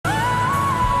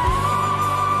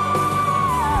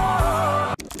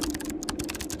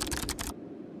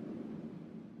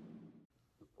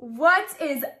What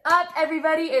is up,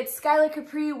 everybody? It's Skylar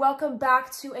Capri. Welcome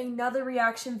back to another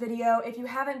reaction video. If you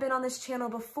haven't been on this channel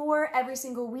before, every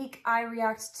single week I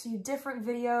react to different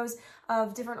videos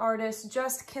of different artists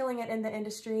just killing it in the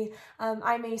industry.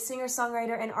 I'm a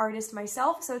singer-songwriter and artist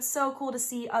myself, so it's so cool to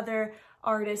see other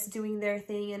artists doing their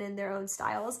thing and in their own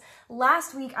styles.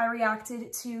 Last week I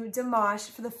reacted to Dimash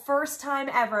for the first time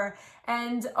ever,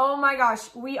 and oh my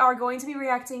gosh, we are going to be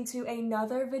reacting to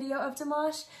another video of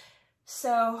Dimash.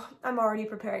 So I'm already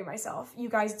preparing myself. You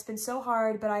guys, it's been so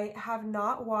hard, but I have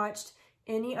not watched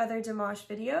any other Dimash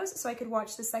videos, so I could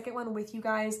watch the second one with you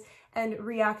guys and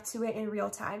react to it in real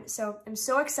time. So I'm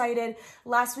so excited.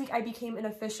 Last week I became an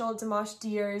official Dimash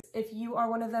Deers. If you are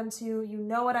one of them too, you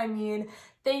know what I mean.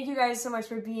 Thank you guys so much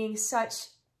for being such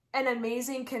an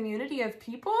amazing community of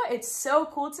people. It's so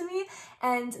cool to me,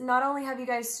 and not only have you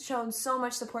guys shown so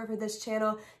much support for this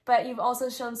channel, but you've also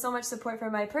shown so much support for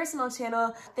my personal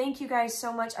channel. Thank you guys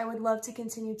so much. I would love to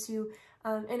continue to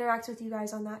interact with you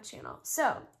guys on that channel.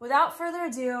 So without further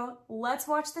ado, let's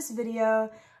watch this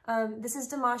video. This is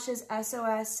Dimash's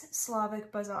S.O.S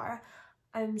Slavic Bazaar.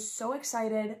 I'm so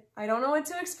excited. I don't know what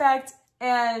to expect,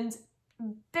 and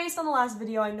based on the last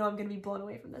video, I know I'm gonna be blown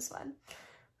away from this one.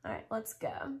 All right, let's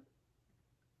go.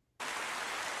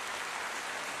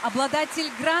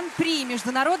 Обладатель гран-при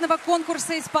международного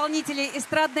конкурса исполнителей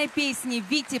эстрадной песни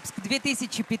 «Витебск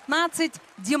 2015»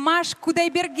 Димаш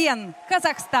Кудайберген,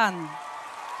 Казахстан.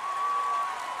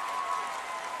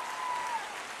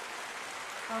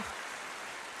 Oh,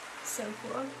 so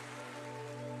cool.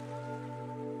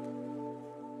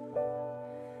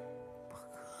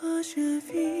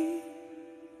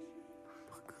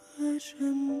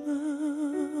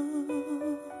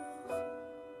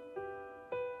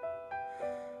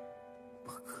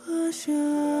 Pourquoi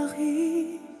je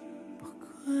ris,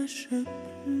 pourquoi je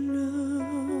pleure?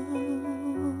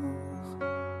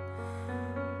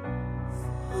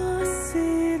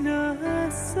 Voici le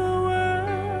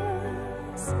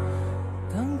S.O.S,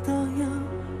 dans ta rien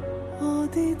en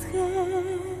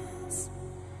détresse.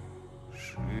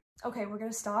 Okay, we're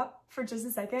gonna stop for just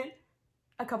a second.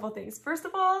 A couple things. First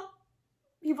of all,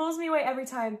 he blows me away every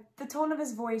time. The tone of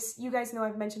his voice, you guys know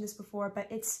I've mentioned this before, but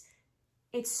it's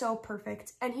so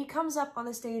perfect. And he comes up on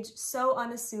the stage so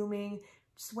unassuming,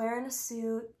 just wearing a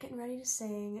suit, getting ready to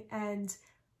sing, and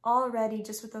already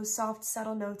just with those soft,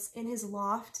 subtle notes in his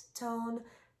loft tone,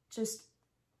 just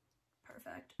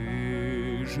perfect.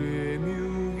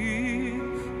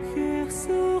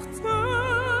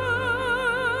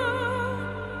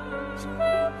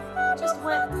 Just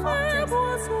went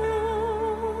octaves.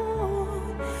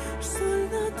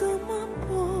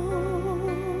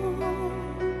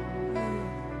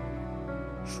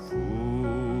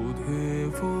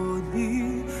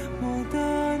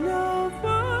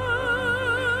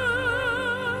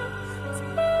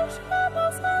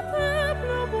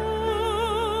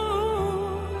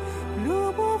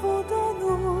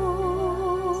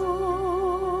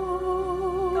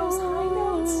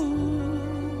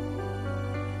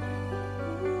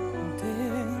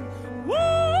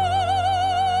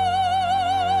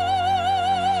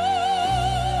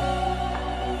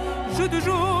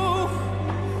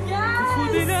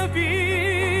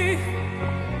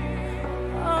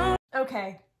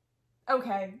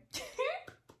 Okay.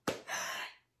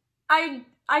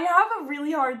 I have a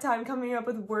really hard time coming up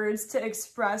with words to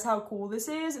express how cool this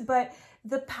is, but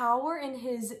the power in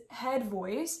his head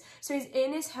voice, so he's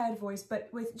in his head voice, but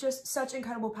with just such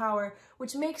incredible power,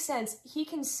 which makes sense. He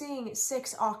can sing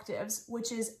 6 octaves,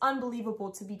 which is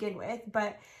unbelievable to begin with,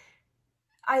 but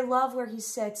I love where he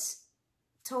sits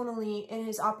tonally in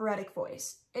his operatic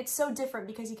voice. It's so different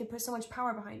because he can put so much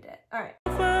power behind it. All right.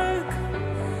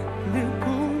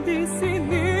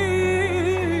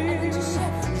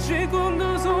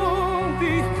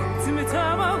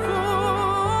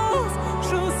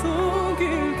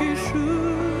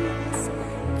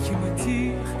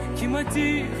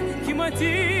 Qui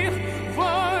m'attire,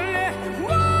 voler.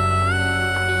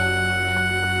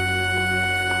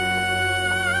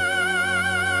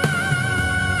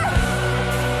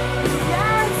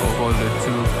 Yes!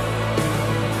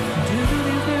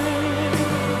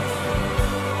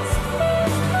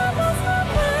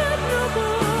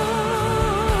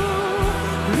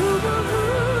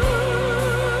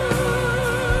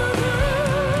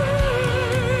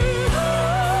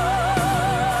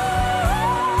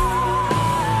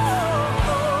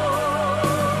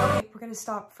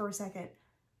 Stop for a second.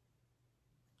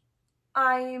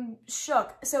 I'm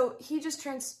shook. So he just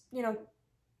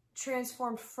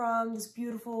transformed from this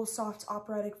beautiful, soft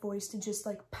operatic voice to just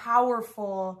like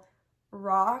powerful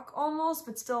rock almost,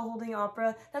 but still holding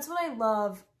opera. That's what I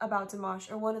love about Dimash,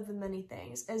 or one of the many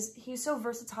things, is he's so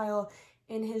versatile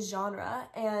in his genre.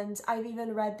 And I've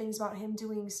even read things about him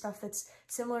doing stuff that's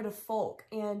similar to folk,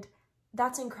 and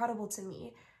that's incredible to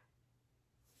me.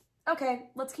 Okay,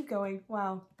 let's keep going.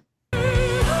 Wow.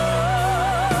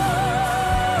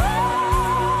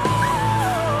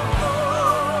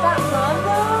 That run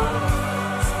though?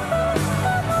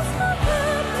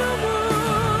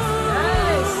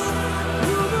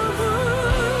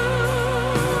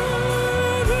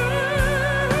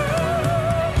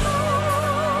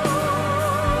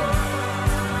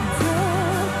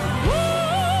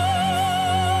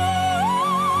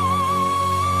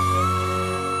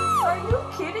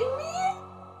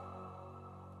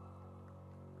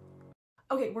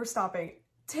 Okay, we're stopping.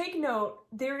 Take note,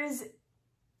 there is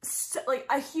like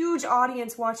a huge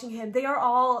audience watching him. They are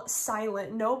all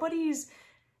silent. Nobody's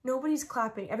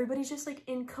clapping. Everybody's just like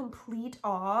in complete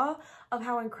awe of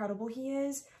how incredible he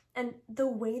is, and the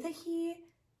way that he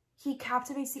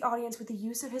captivates the audience with the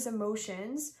use of his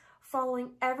emotions,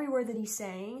 following every word that he's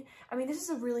saying. I mean, this is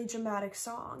a really dramatic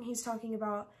song. He's talking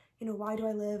about, you know, why do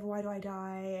I live? Why do I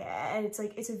die? And it's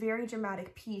like, it's a very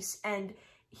dramatic piece, and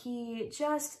he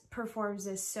just performs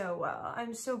this so well.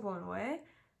 I'm so blown away.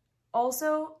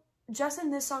 Also, just in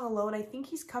this song alone, I think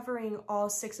he's covering all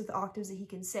 6 of the octaves that he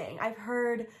can sing. I've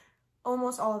heard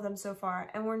almost all of them so far,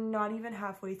 and we're not even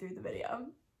halfway through the video.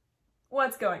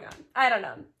 What's going on? I don't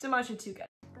know. Dimash is too good.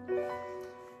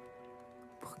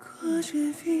 Pourquoi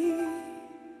je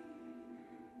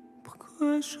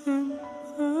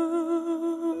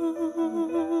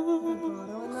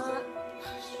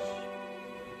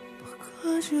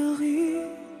ris,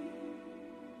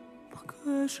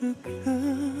 pourquoi je pleure.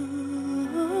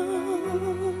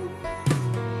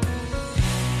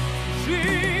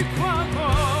 J'y crois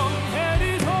comme elle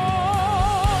est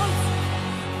rose,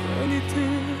 elle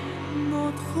était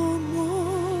notre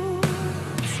romance.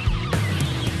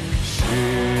 J'ai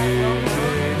une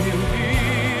ville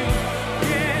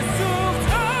qui est sur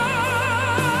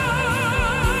terre,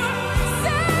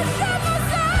 c'est jamais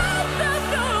ça de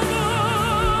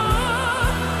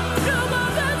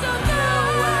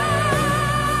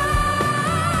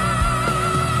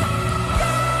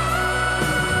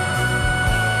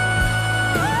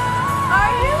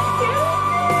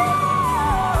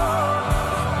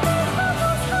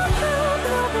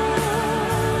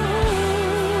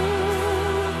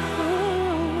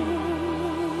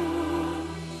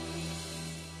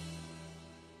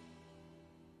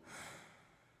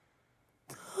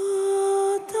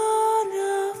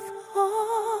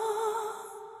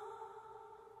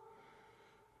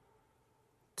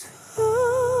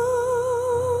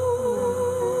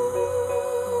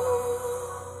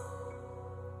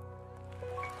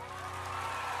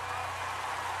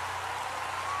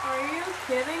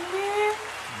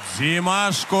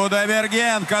Dimash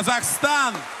Kudaibergen,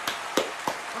 Kazakhstan.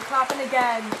 We're clapping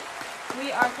again.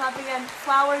 We are clapping again.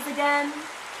 Flowers again.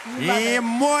 И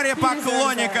море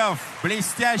поклонников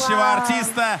блестящего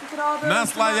артиста на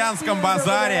славянском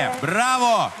базаре.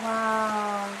 Браво!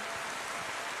 Wow.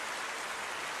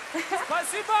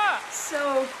 Спасибо!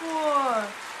 So cool.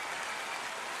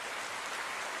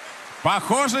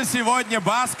 Похоже, сегодня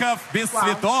Басков без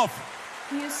цветов.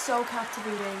 He is so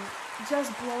captivating.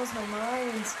 Just blows my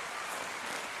mind.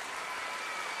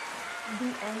 The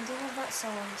ending of that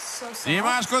song is so soft.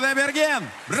 Димаш Кудайберген,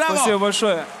 браво! Спасибо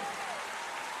большое.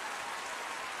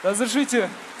 Разрешите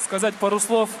сказать пару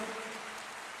слов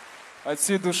от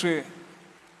всей души.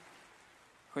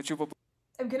 Хочу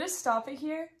I'm gonna stop it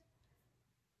here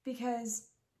because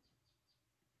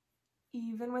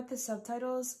even with the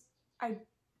subtitles, I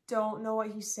don't know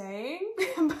what he's saying,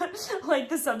 but like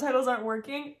the subtitles aren't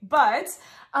working. But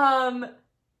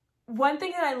one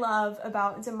thing that I love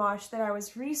about Dimash that I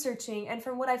was researching, and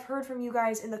from what I've heard from you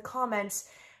guys in the comments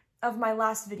of my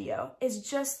last video, is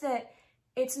just that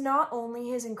it's not only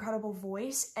his incredible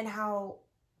voice and how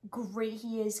great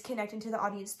he is connecting to the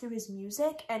audience through his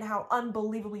music and how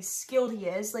unbelievably skilled he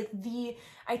is. Like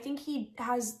I think he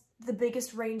has the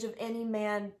biggest range of any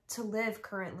man to live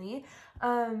currently.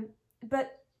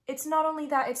 But it's not only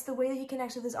that, it's the way that he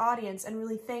connects with his audience and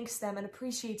really thanks them and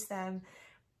appreciates them.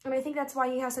 And I think that's why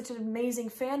he has such an amazing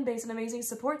fan base and amazing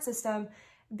support system,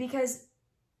 because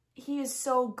he is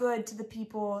so good to the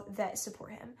people that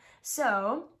support him.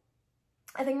 So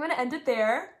I think I'm gonna end it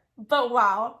there. But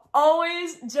wow,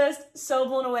 always just so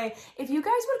blown away. If you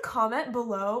guys would comment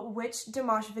below which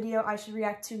Dimash video I should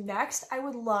react to next, I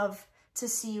would love to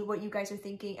see what you guys are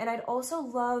thinking. And I'd also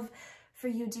love for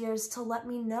you dears to let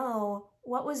me know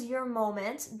what was your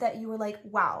moment that you were like,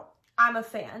 wow, I'm a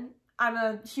fan. I'm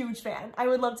a huge fan. I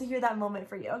would love to hear that moment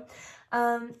for you.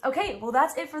 Okay, well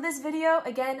that's it for this video.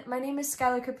 Again, my name is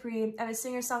Skylar Capri. I'm a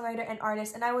singer-songwriter and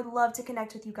artist, and I would love to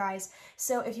connect with you guys.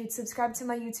 So if you'd subscribe to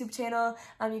my YouTube channel,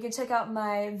 you can check out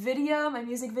my video, my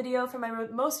music video for my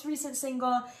most recent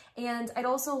single, and I'd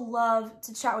also love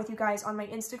to chat with you guys on my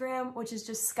Instagram, which is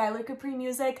just Skylar Capri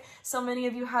Music. So many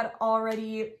of you had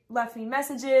already left me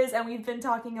messages, and we've been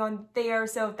talking on there,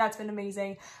 so that's been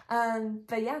amazing.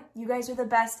 But yeah, you guys are the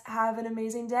best. Have an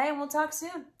amazing day, and we'll talk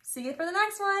soon. See you for the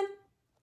next one.